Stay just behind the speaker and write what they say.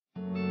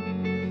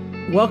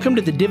Welcome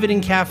to the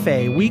Dividend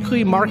Cafe,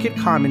 weekly market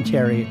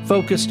commentary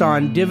focused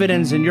on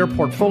dividends in your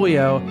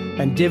portfolio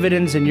and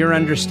dividends in your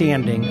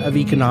understanding of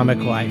economic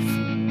life.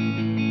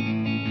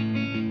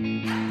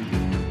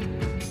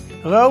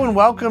 Hello and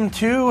welcome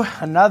to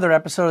another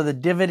episode of the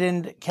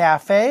Dividend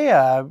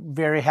Cafe.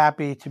 Very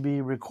happy to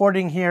be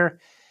recording here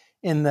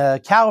in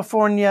the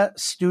California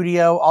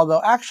studio,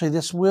 although actually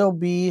this will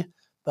be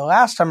the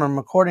last time I'm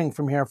recording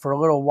from here for a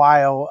little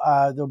while.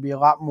 There'll be a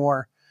lot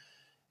more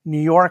New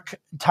York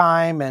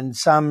time and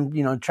some,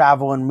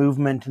 travel and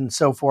movement and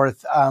so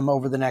forth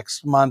over the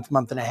next month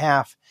and a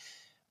half.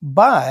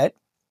 But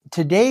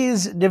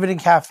today's Dividend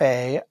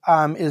Cafe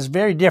is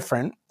very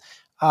different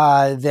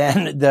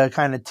than the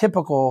kind of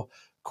typical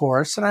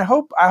course, and I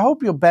hope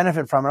you'll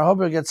benefit from it. I hope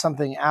you'll get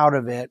something out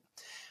of it.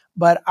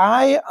 But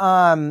I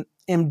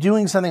am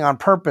doing something on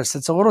purpose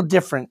that's a little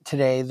different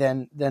today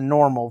than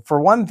normal. For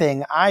one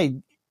thing, I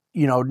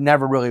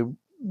never really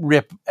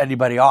rip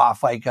anybody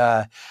off.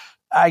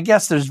 I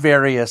guess there's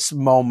various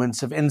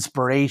moments of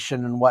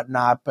inspiration and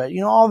whatnot, but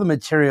all the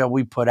material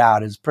we put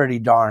out is pretty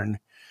darn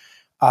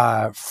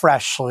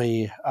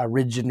freshly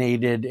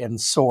originated and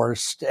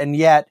sourced. And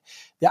yet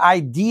the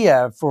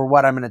idea for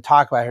what I'm going to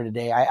talk about here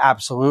today, I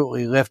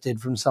absolutely lifted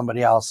from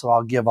somebody else. So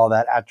I'll give all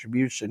that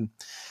attribution.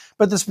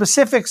 But the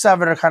specifics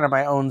of it are kind of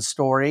my own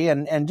story.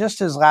 And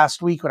just as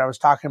last week when I was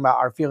talking about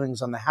our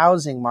feelings on the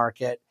housing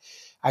market,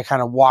 I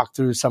kind of walked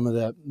through some of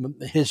the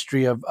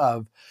history of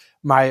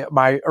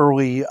my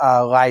early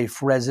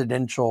life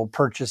residential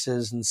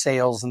purchases and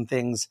sales and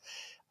things.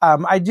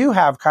 I do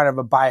have kind of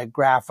a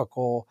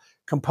biographical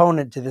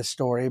component to this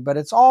story, but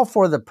it's all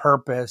for the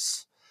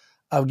purpose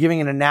of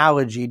giving an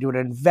analogy to an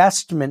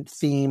investment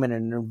theme and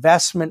an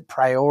investment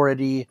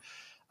priority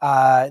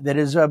that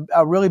is a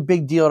really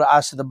big deal to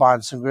us at the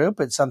Bahnsen Group.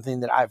 It's something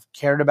that I've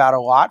cared about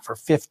a lot for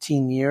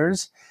 15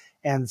 years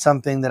and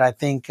something that I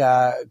think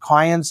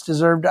clients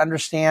deserve to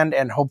understand,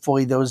 and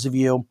hopefully those of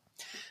you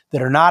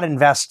that are not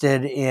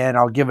invested in,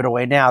 I'll give it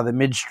away now, the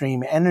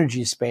midstream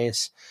energy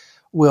space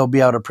will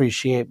be able to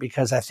appreciate,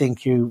 because I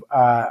think you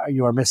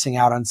are missing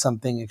out on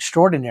something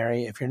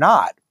extraordinary if you're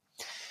not.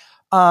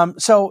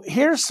 So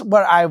here's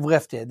what I've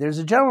lifted. There's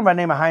a gentleman by the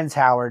name of Heinz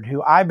Howard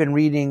who I've been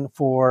reading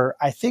for,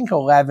 I think,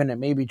 11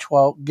 and maybe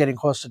 12, getting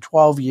close to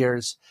 12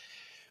 years,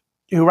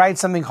 who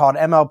writes something called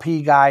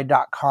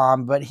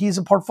MLPguide.com, but he's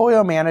a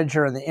portfolio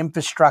manager in the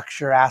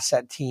infrastructure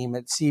asset team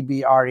at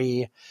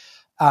CBRE.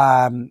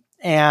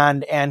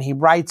 And he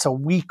writes a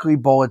weekly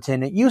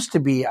bulletin. It used to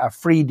be a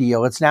free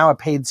deal. It's now a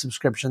paid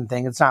subscription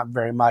thing. It's not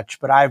very much,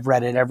 but I've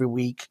read it every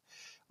week,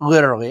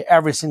 literally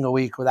every single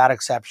week without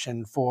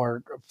exception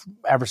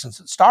ever since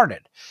it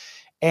started.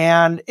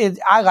 And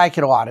I like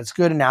it a lot. It's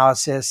good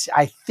analysis.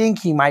 I think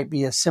he might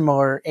be a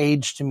similar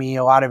age to me.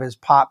 A lot of his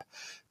pop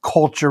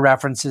culture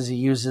references he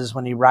uses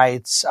when he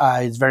writes.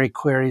 He's very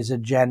clear. He's a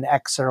Gen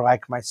Xer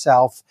like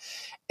myself.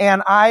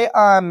 And I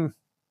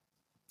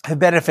have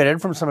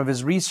benefited from some of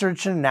his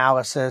research and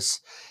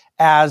analysis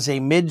as a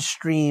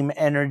midstream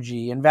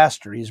energy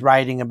investor. He's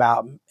writing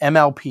about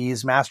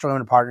MLPs, master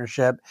limited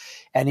partnership,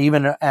 and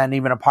even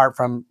apart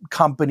from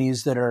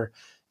companies that are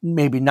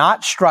maybe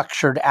not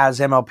structured as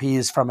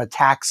MLPs from a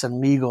tax and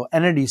legal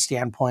entity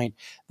standpoint,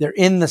 they're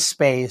in the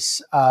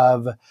space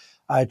of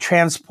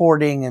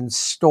transporting and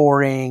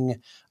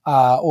storing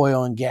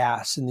oil and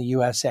gas in the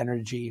U.S.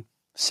 energy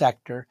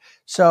sector.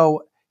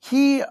 So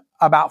he,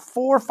 about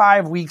 4 or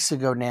 5 weeks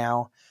ago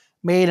now,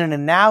 made an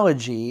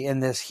analogy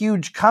in this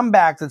huge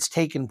comeback that's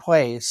taken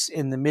place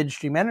in the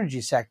midstream energy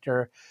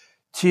sector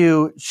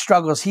to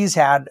struggles he's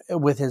had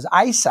with his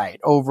eyesight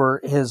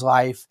over his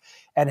life,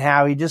 and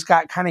how he just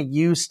got kind of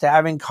used to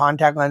having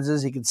contact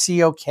lenses. He could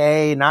see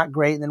okay, not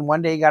great. And then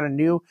one day he got a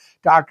new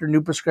doctor,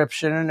 new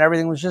prescription, and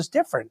everything was just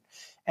different.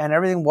 And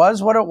everything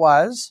was what it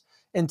was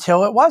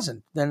until it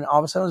wasn't. Then all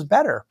of a sudden it was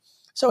better.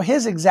 So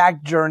his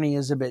exact journey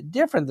is a bit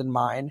different than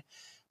mine.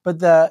 But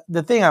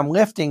the thing I'm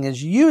lifting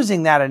is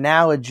using that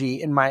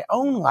analogy in my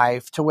own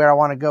life to where I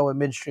want to go with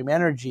midstream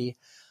energy.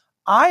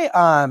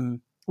 I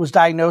was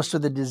diagnosed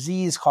with a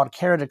disease called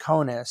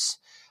keratoconus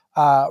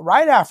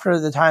right after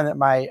the time that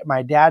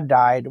my dad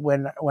died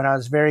when I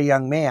was a very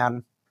young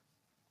man.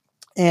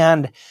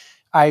 And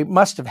I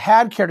must have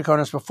had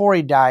keratoconus before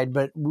he died,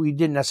 but we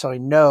didn't necessarily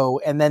know.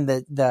 And then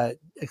the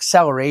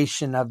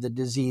acceleration of the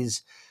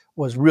disease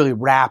was really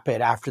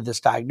rapid after this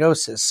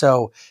diagnosis.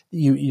 So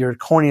your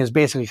cornea is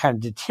basically kind of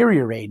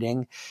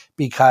deteriorating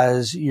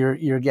because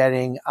you're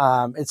getting,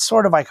 it's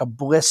sort of like a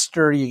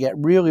blister. You get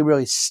really,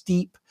 really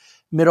steep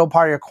middle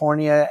part of your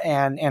cornea,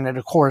 and it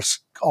of course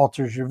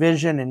alters your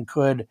vision and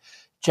could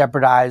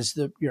jeopardize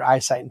your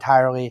eyesight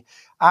entirely.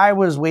 I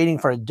was waiting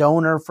for a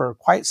donor for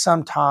quite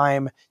some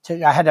time.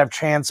 I had to have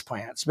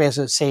transplants,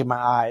 basically to save my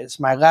eyes.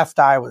 My left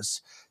eye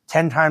was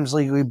 10 times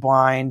legally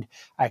blind.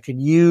 I could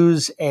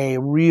use a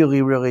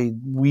really, really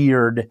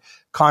weird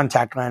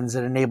contact lens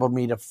that enabled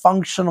me to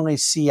functionally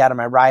see out of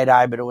my right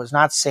eye, but it was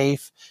not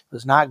safe. It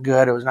was not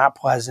good. It was not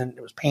pleasant.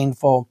 It was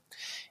painful.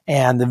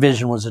 And the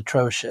vision was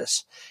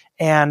atrocious.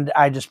 And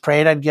I just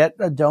prayed I'd get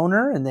a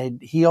donor and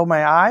they'd heal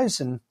my eyes.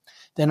 And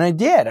then I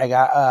did.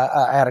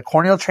 I had a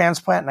corneal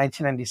transplant in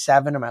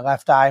 1997 in my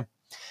left eye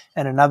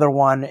and another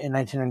one in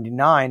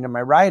 1999 in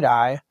my right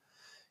eye.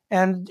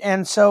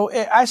 And so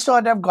I still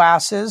had to have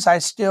glasses.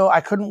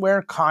 I couldn't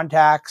wear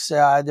contacts.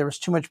 There was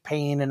too much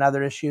pain and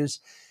other issues.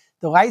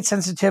 The light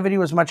sensitivity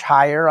was much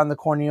higher on the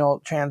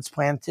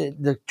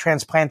the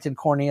transplanted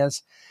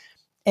corneas.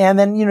 And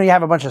then, you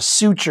have a bunch of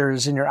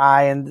sutures in your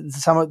eye and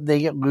they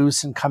get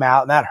loose and come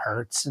out and that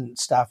hurts and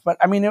stuff. But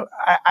I mean,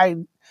 I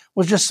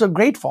was just so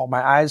grateful.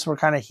 My eyes were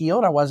kind of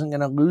healed. I wasn't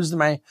going to lose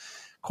my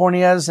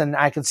corneas and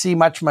I could see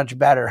much, much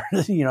better,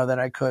 than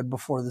I could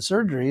before the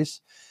surgeries.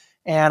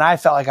 And I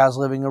felt like I was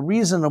living a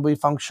reasonably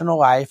functional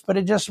life, but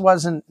it just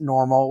wasn't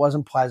normal. It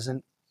wasn't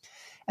pleasant.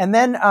 And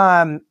then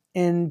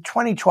in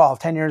 2012,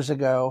 10 years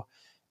ago,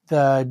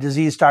 the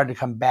disease started to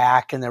come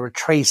back and there were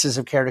traces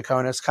of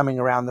keratoconus coming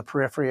around the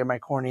periphery of my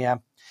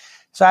cornea.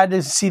 So I had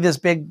to see this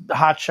big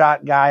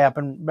hotshot guy up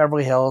in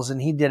Beverly Hills,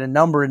 and he did a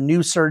number of new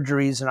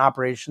surgeries and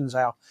operations.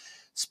 I'll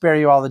spare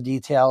you all the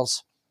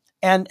details.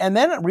 And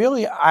then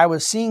really I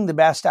was seeing the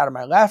best out of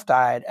my left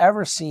eye I'd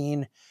ever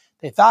seen.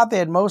 They thought they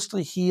had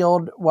mostly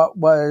healed what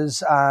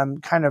was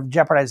kind of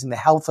jeopardizing the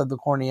health of the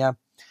cornea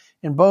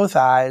in both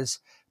eyes.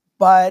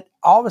 But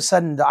all of a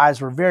sudden, the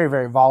eyes were very,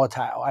 very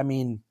volatile. I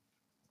mean,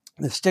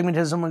 the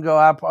stigmatism would go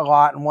up a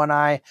lot in one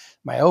eye.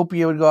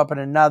 Myopia would go up in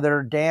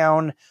another,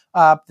 down,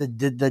 up.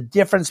 The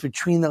difference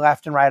between the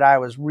left and right eye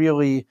was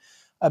really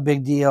a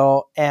big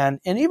deal. And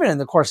even in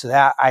the course of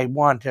that, I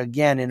want to,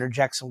 again,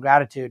 interject some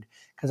gratitude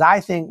because I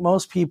think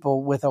most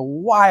people with a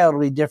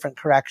wildly different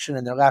correction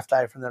in their left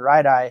eye from their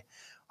right eye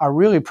are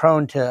really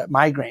prone to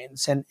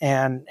migraines.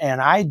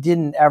 And I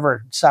didn't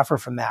ever suffer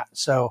from that.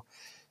 So,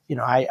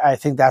 I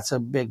think that's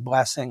a big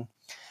blessing.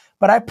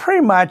 But I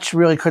pretty much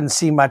really couldn't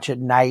see much at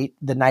night.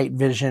 The night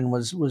vision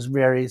was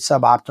very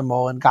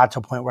suboptimal and got to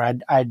a point where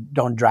I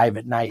don't drive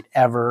at night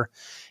ever.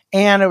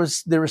 And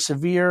there were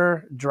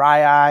severe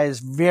dry eyes,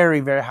 very,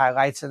 very high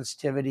light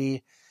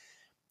sensitivity.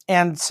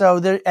 And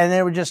so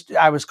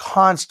I was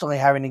constantly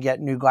having to get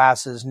new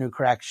glasses, new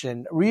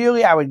correction.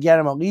 Really, I would get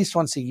them at least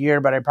once a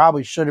year, but I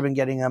probably should have been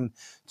getting them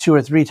 2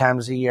 or 3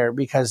 times a year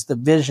because the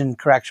vision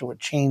correction would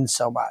change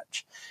so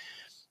much.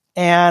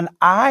 And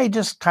I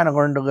just kind of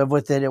learned to live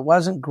with it. It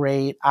wasn't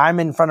great. I'm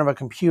in front of a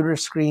computer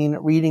screen,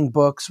 reading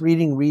books,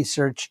 reading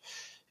research,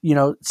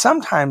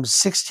 sometimes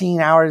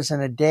 16 hours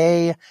in a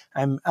day.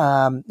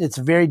 It's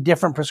a very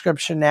different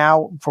prescription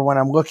now for when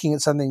I'm looking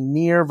at something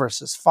near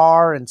versus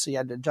far. And so you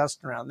had to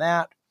adjust around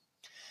that.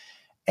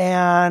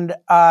 And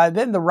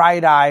then the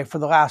right eye, for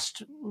the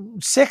last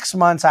 6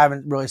 months, I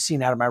haven't really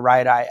seen out of my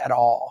right eye at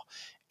all.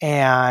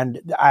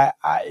 And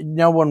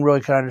no one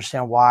really could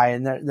understand why.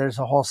 And there's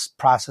a whole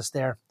process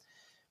there.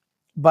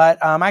 But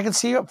I can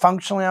see it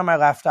functionally on my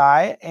left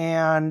eye.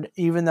 And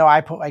even though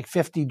I put like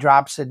 50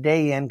 drops a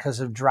day in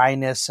because of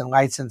dryness and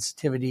light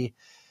sensitivity,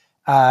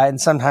 and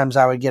sometimes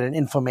I would get an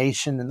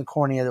inflammation in the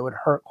cornea that would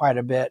hurt quite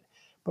a bit.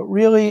 But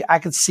really, I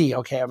could see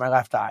okay on my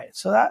left eye.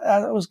 So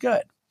that was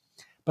good.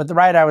 But the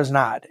right eye was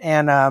not.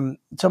 And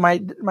so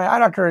my eye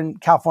doctor in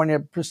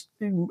California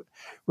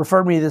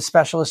referred me to this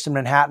specialist in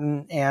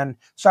Manhattan and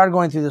started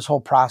going through this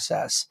whole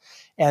process.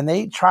 And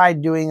they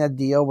tried doing a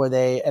deal where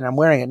and I'm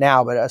wearing it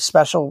now, but a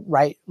special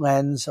right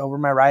lens over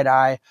my right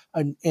eye,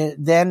 and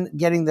then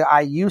getting the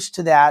eye used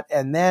to that,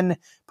 and then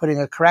putting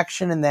a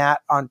correction in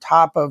that on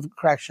top of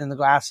correction in the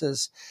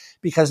glasses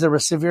because there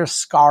was severe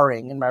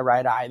scarring in my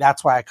right eye.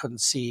 That's why I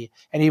couldn't see.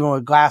 And even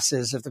with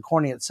glasses, if the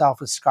cornea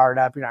itself is scarred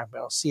up, you're not going to be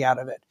able to see out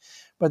of it.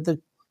 But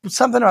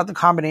something about the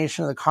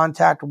combination of the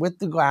contact with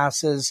the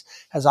glasses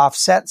has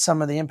offset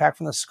some of the impact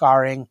from the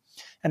scarring.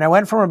 And I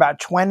went from about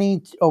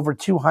 20 over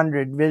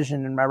 200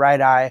 vision in my right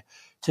eye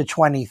to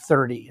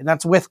 20/30, and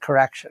that's with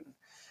correction.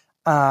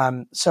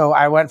 So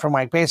I went from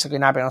basically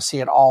not being able to see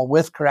it all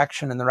with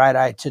correction in the right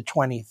eye to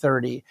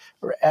 20/30,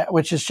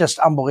 which is just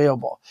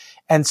unbelievable.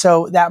 And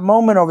so that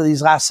moment over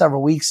these last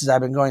several weeks as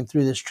I've been going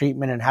through this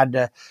treatment and had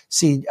to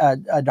see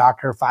a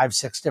doctor 5,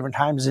 6 different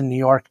times in New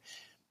York,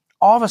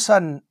 all of a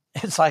sudden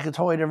it's like a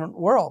totally different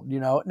world,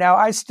 Now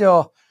I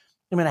still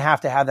I'm going to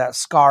have that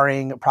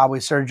scarring,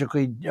 probably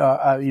surgically,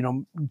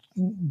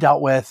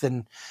 dealt with,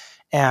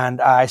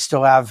 and I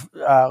still have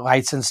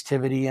light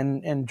sensitivity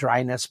and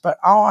dryness. But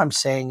all I'm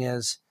saying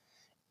is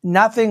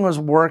nothing was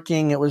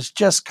working. It was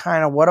just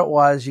kind of what it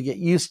was. You get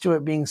used to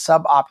it being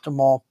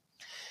suboptimal,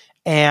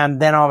 and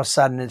then all of a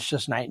sudden it's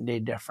just night and day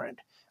different.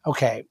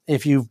 Okay,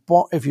 if you've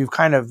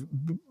kind of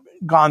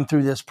gone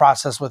through this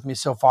process with me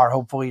so far,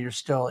 hopefully you're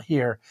still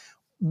here.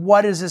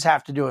 What does this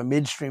have to do with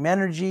midstream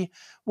energy?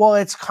 Well,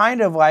 it's kind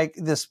of like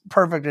this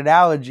perfect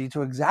analogy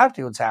to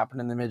exactly what's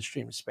happened in the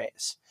midstream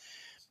space.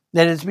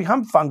 That it's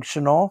become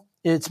functional.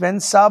 It's been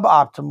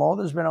suboptimal.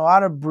 There's been a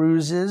lot of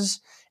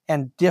bruises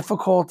and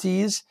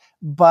difficulties,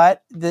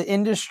 but the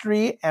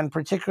industry, and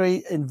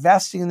particularly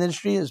investing in the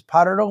industry, has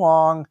puttered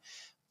along,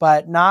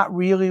 but not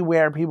really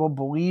where people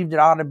believed it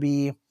ought to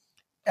be.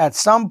 At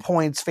some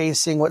points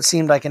facing what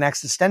seemed like an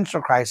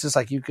existential crisis,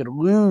 like you could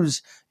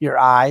lose your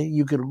eye,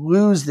 you could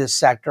lose this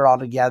sector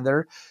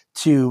altogether,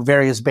 to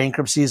various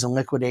bankruptcies and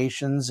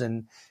liquidations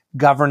and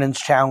governance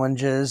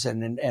challenges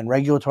and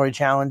regulatory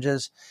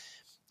challenges.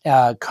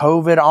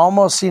 COVID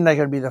almost seemed like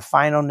it would be the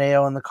final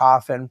nail in the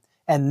coffin.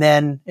 And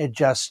then it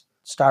just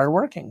started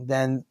working.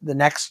 Then the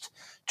next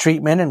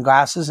treatment and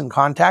glasses and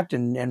contact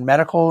and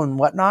medical and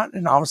whatnot.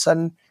 And all of a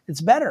sudden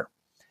it's better.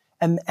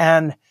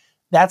 And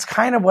that's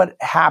kind of what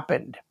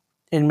happened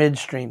in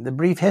Midstream. The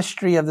brief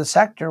history of the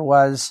sector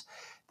was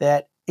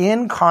that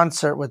in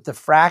concert with the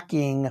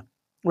fracking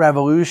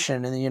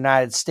revolution in the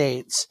United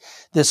States,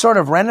 this sort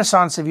of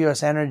renaissance of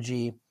U.S.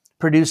 energy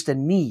produced a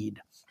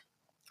need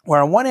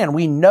where on one hand,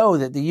 we know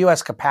that the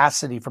U.S.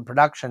 capacity for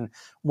production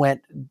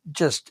went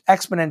just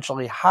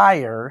exponentially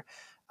higher,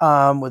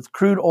 with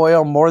crude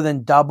oil more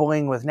than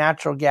doubling, with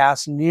natural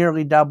gas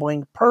nearly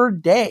doubling per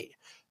day,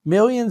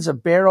 millions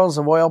of barrels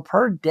of oil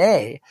per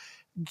day,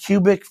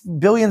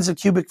 billions of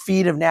cubic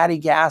feet of natty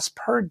gas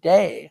per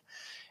day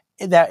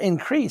that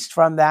increased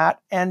from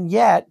that. And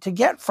yet to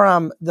get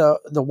from the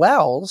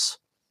wells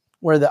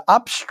where the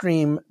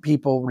upstream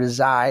people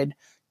reside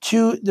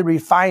to the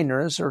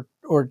refiners or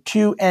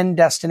to end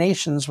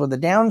destinations where the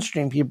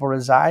downstream people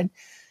reside,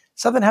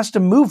 something has to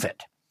move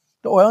it.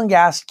 The oil and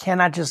gas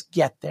cannot just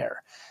get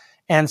there.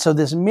 And so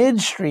this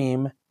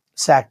midstream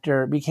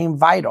sector became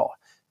vital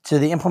to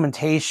the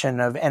implementation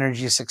of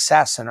energy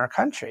success in our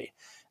country.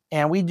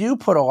 And we do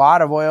put a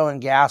lot of oil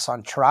and gas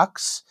on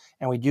trucks,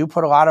 and we do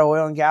put a lot of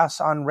oil and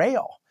gas on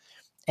rail.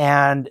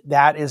 And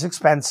that is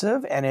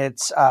expensive, and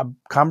it's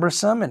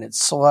cumbersome, and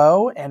it's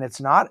slow, and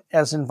it's not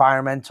as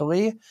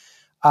environmentally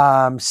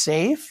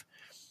safe.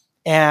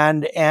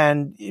 And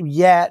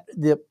yet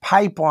the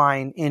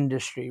pipeline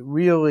industry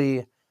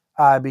really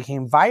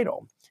became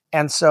vital.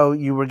 And so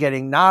you were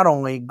getting not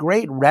only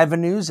great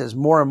revenues as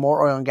more and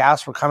more oil and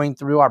gas were coming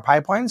through our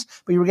pipelines,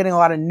 but you were getting a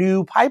lot of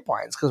new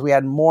pipelines because we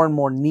had more and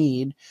more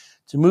need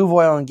to move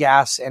oil and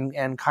gas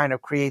and kind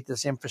of create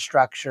this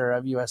infrastructure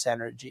of U.S.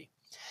 energy.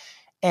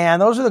 And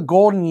those are the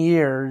golden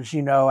years,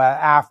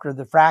 after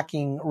the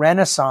fracking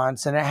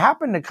renaissance. And it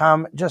happened to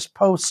come just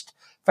post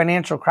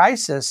financial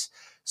crisis.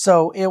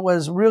 So it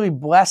was really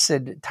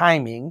blessed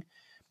timing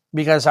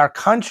because our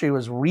country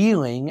was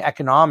reeling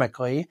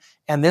economically.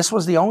 And this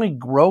was the only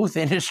growth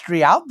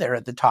industry out there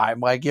at the time.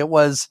 Like it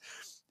was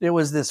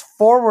this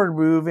forward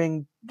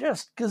moving,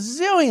 just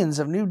gazillions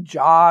of new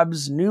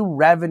jobs, new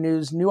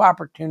revenues, new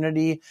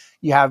opportunity.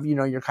 You have,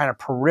 your kind of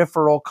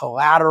peripheral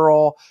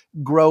collateral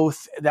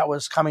growth that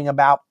was coming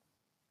about.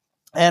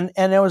 And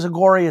it was a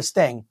glorious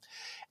thing.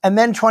 And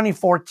then late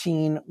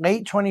 2014,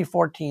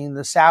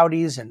 the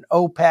Saudis and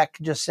OPEC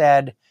just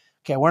said,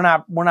 okay, we're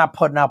not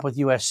putting up with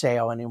U.S.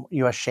 shale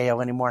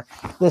anymore.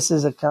 This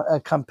is a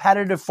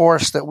competitive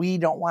force that we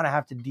don't want to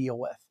have to deal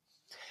with.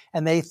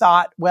 And they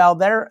thought, well,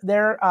 their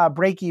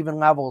break-even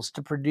levels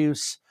to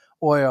produce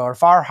oil are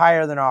far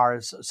higher than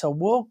ours, so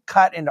we'll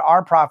cut into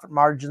our profit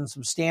margin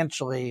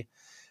substantially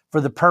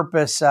for the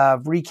purpose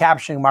of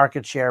recapturing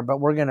market share, but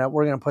we're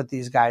gonna put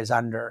these guys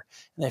under.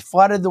 And they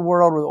flooded the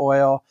world with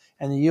oil,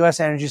 and the U.S.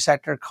 energy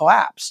sector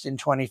collapsed in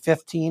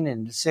 2015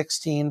 and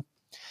 2016.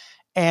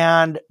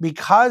 And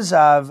because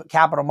of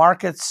capital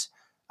markets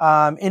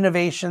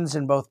innovations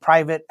in both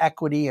private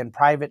equity and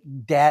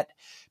private debt,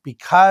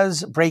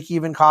 because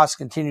break-even costs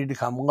continued to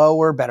come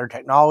lower, better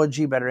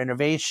technology, better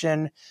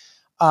innovation,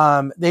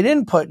 they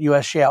didn't put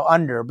U.S. shale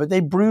under, but they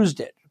bruised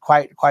it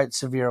quite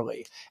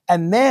severely.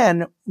 And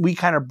then we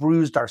kind of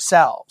bruised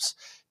ourselves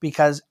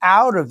because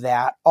out of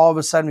that, all of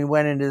a sudden we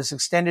went into this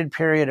extended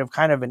period of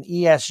kind of an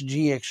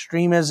ESG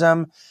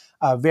extremism,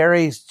 a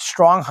very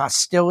strong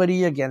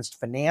hostility against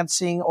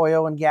financing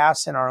oil and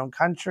gas in our own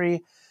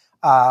country,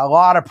 a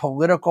lot of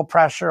political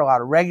pressure, a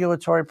lot of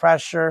regulatory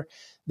pressure.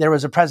 There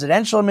was a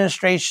presidential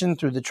administration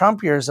through the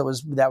Trump years that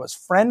was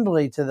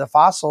friendly to the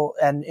fossil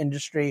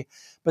industry,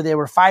 but they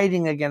were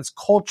fighting against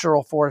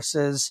cultural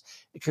forces,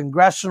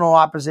 congressional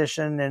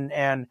opposition,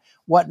 and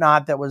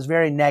whatnot that was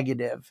very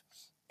negative.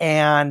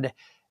 And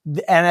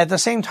at the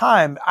same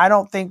time, I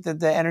don't think that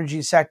the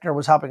energy sector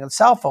was helping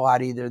itself a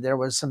lot either. There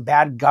was some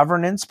bad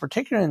governance,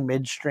 particularly in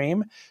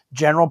midstream,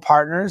 general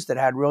partners that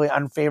had really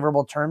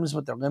unfavorable terms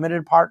with their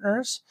limited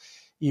partners.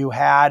 You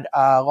had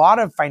a lot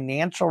of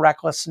financial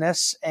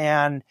recklessness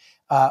and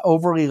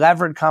overly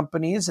levered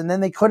companies, and then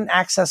they couldn't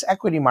access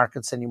equity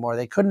markets anymore.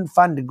 They couldn't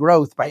fund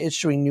growth by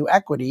issuing new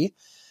equity,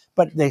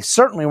 but they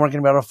certainly weren't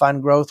going to be able to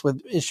fund growth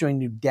with issuing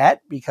new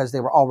debt because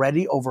they were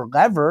already over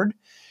levered.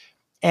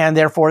 And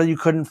therefore, you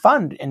couldn't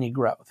fund any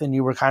growth, and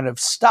you were kind of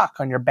stuck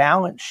on your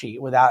balance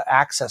sheet without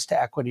access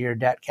to equity or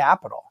debt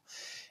capital.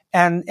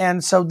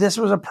 And so this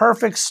was a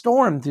perfect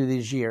storm through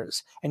these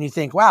years. And you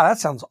think, wow, that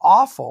sounds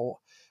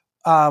awful.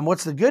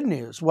 What's the good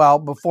news? Well,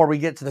 before we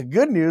get to the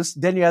good news,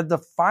 then you had the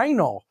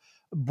final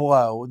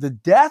blow, the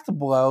death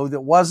blow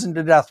that wasn't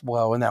a death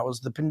blow, and that was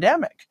the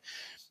pandemic.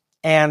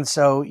 And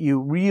so you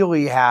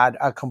really had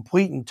a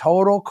complete and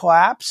total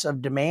collapse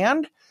of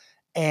demand.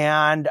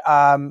 And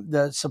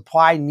the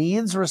supply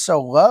needs were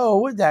so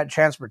low that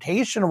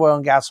transportation of oil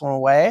and gas went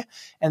away,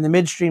 and the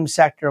midstream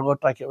sector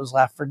looked like it was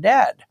left for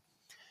dead.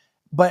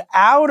 But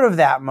out of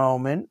that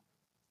moment,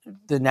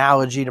 the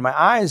analogy to my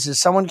eyes is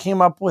someone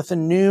came up with a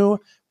new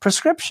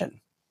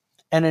prescription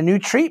and a new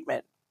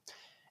treatment.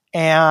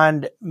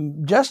 And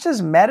just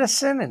as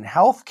medicine and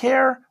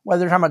healthcare,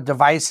 whether you're talking about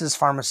devices,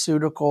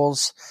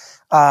 pharmaceuticals,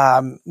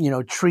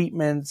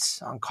 treatments,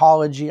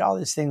 oncology, all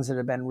these things that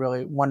have been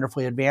really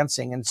wonderfully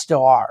advancing and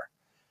still are.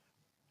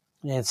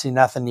 You didn't see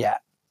nothing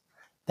yet.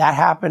 That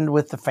happened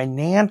with the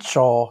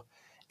financial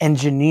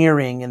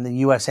engineering in the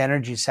U.S.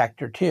 energy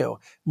sector too.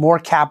 More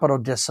capital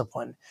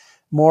discipline,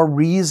 more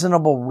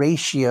reasonable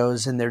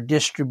ratios in their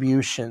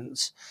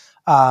distributions,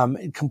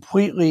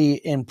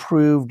 completely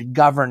improved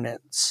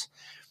governance.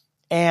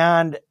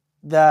 And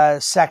the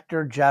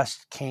sector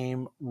just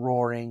came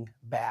roaring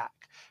back.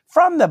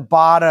 From the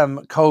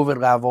bottom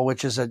COVID level,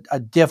 which is a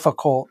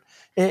difficult,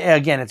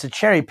 again, it's a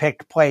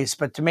cherry-picked place,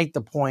 but to make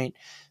the point,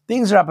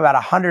 things are up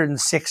about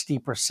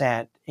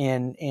 160%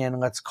 in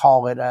let's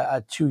call it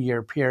a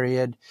 2-year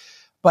period.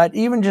 But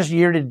even just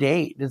year to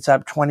date, it's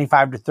up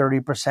 25 to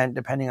 30%,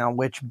 depending on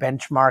which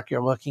benchmark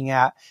you're looking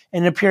at,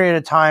 in a period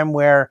of time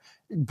where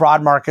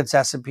broad markets,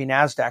 S&P,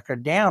 NASDAQ are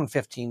down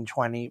 15,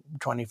 20,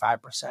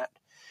 25%.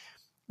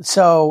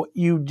 So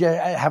you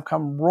have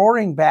come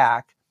roaring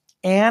back,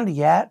 and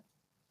yet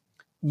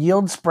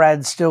yield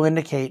spreads still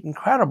indicate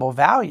incredible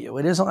value.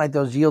 It isn't like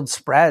those yield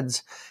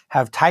spreads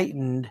have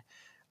tightened.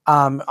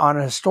 On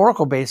a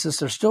historical basis,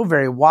 they're still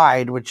very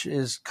wide, which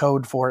is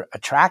code for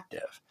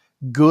attractive,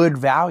 good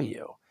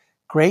value,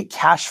 great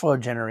cash flow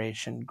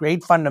generation,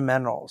 great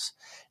fundamentals.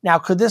 Now,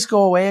 could this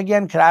go away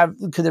again?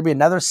 Could there be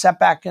another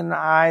setback in the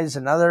eyes,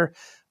 another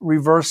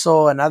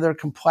reversal, another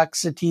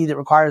complexity that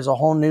requires a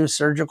whole new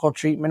surgical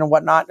treatment and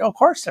whatnot? Of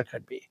course there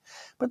could be.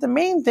 But the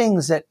main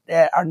things that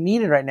are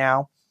needed right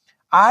now,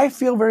 I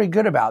feel very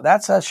good about.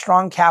 That's a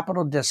strong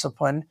capital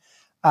discipline,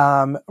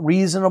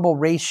 reasonable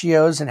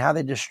ratios in how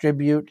they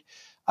distribute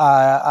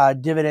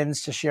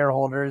dividends to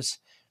shareholders,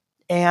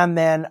 and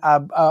then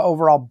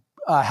overall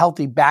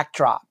healthy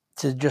backdrop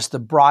to just the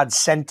broad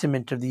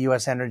sentiment of the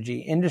U.S. energy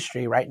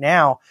industry right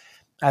now.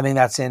 I think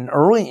that's in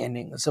early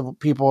innings. So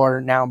people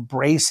are now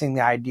embracing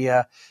the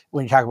idea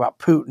when you talk about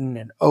Putin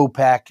and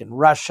OPEC and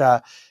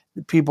Russia.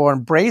 People are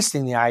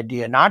embracing the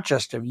idea not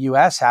just of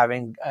U.S.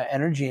 having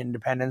energy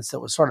independence that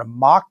was sort of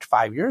mocked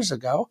 5 years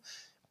ago,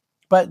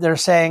 but they're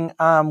saying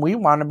we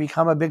want to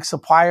become a big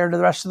supplier to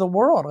the rest of the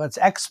world. Let's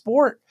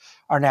export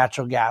our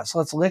natural gas.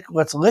 Let's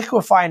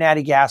liquefy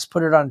natty gas,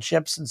 put it on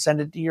ships, and send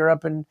it to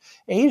Europe and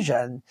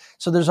Asia. And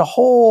so there's a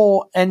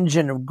whole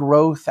engine of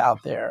growth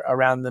out there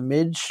around the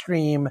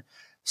midstream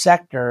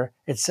sector.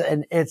 It's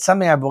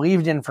something I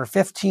believed in for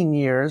 15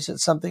 years.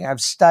 It's something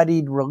I've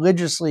studied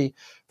religiously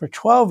for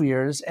 12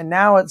 years. And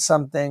now it's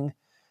something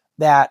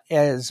that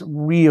is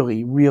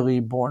really, really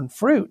borne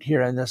fruit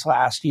here in this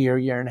last year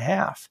and a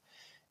half.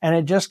 And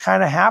it just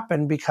kind of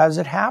happened because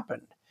it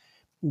happened.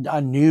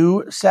 A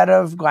new set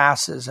of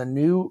glasses, a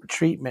new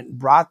treatment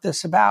brought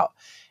this about.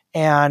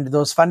 And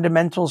those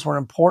fundamentals were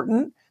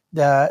important.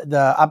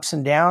 The ups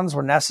and downs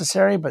were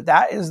necessary, but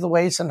that is the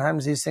way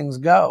sometimes these things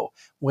go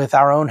with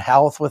our own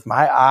health, with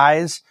my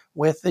eyes,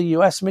 with the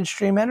U.S.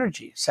 midstream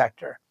energy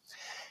sector.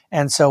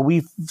 And so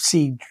we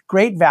see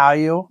great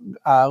value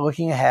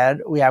looking ahead.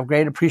 We have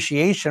great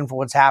appreciation for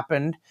what's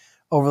happened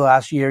over the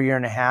last year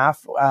and a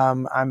half.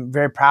 I'm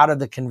very proud of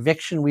the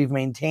conviction we've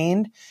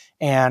maintained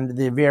and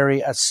the very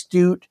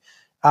astute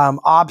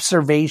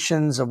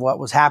observations of what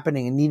was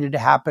happening and needed to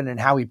happen and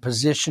how we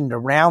positioned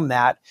around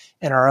that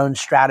in our own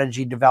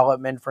strategy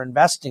development for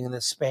investing in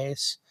this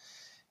space.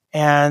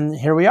 And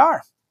here we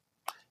are.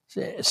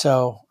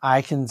 So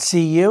I can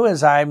see you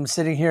as I'm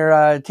sitting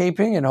here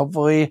taping, and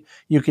hopefully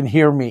you can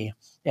hear me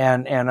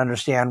and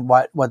understand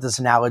what this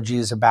analogy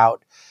is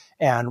about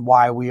and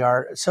why we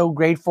are so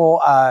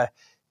grateful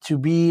to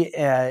be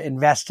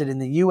invested in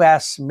the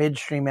U.S.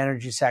 midstream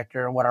energy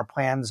sector and what our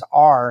plans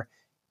are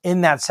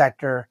in that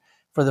sector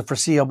for the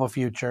foreseeable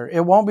future.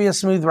 It won't be a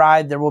smooth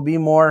ride. There will be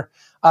more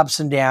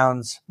ups and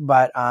downs,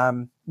 but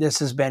this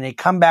has been a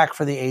comeback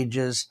for the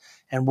ages,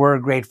 and we're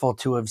grateful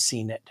to have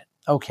seen it.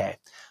 Okay,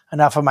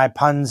 enough of my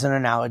puns and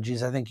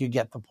analogies. I think you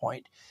get the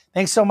point.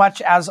 Thanks so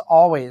much, as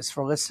always,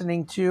 for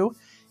listening to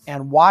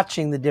and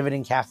watching the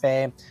Dividend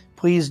Cafe.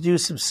 Please do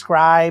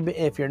subscribe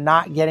if you're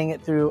not getting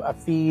it through a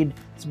feed.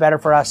 It's better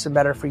for us and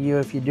better for you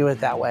if you do it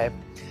that way.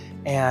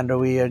 And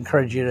we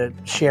encourage you to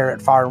share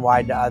it far and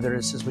wide to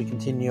others as we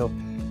continue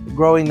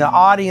growing the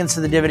audience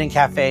of the Dividend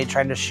Cafe,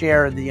 trying to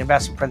share the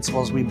investment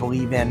principles we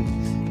believe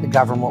in that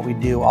govern what we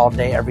do all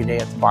day, every day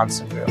at the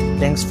Bahnsen Group.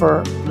 Thanks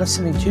for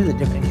listening to the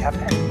Dividend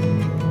Cafe.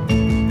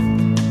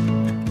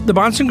 The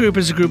Bahnsen Group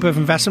is a group of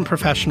investment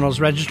professionals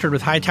registered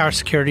with Hightower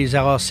Securities,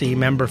 LLC,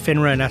 member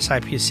FINRA and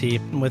SIPC,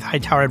 and with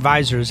Hightower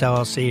Advisors,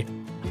 LLC,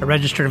 a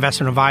registered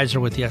investment advisor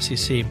with the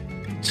SEC.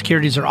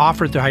 Securities are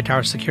offered through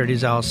Hightower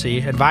Securities,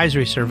 LLC.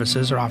 Advisory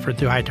services are offered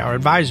through Hightower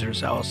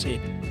Advisors, LLC.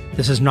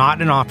 This is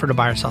not an offer to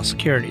buy or sell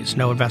securities.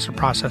 No investment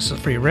process is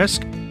free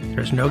risk. There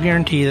is no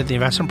guarantee that the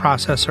investment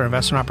process or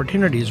investment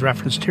opportunities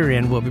referenced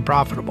herein will be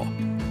profitable.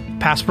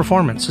 Past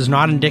performance is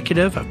not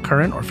indicative of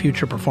current or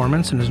future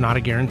performance and is not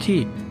a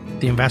guarantee.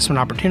 The investment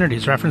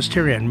opportunities referenced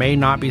herein may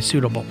not be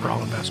suitable for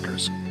all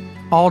investors.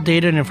 All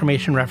data and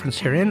information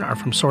referenced herein are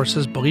from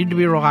sources believed to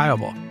be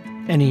reliable.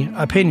 Any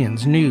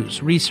opinions,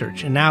 news,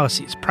 research,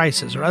 analyses,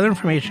 prices, or other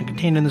information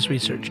contained in this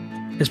research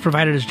is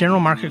provided as general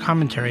market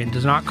commentary and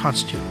does not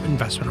constitute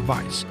investment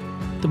advice.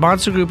 The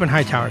Bahnsen Group and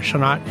Hightower shall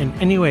not in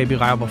any way be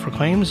liable for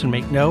claims and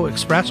make no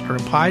expressed or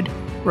implied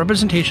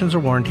representations or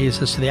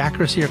warranties as to the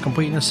accuracy or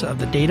completeness of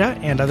the data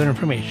and other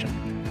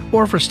information,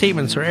 or for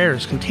statements or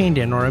errors contained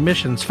in or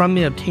omissions from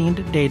the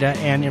obtained data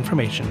and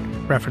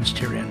information referenced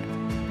herein.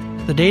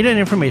 The data and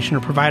information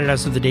are provided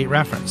as of the date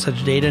referenced.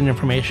 Such data and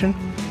information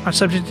are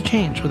subject to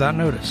change without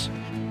notice.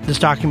 This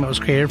document was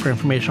created for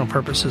informational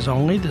purposes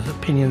only. The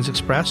opinions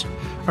expressed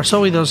are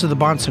solely those of the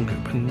Bahnsen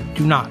Group and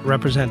do not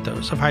represent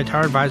those of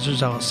Hightower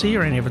Advisors LLC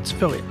or any of its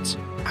affiliates.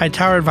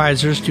 Hightower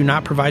Advisors do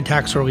not provide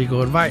tax or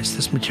legal advice.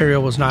 This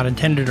material was not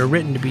intended or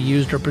written to be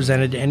used or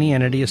presented to any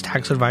entity as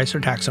tax advice or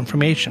tax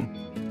information.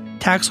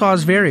 Tax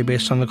laws vary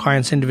based on the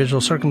client's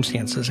individual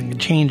circumstances and can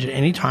change at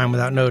any time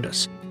without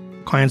notice.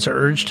 Clients are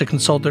urged to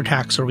consult their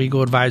tax or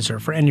legal advisor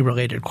for any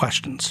related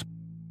questions.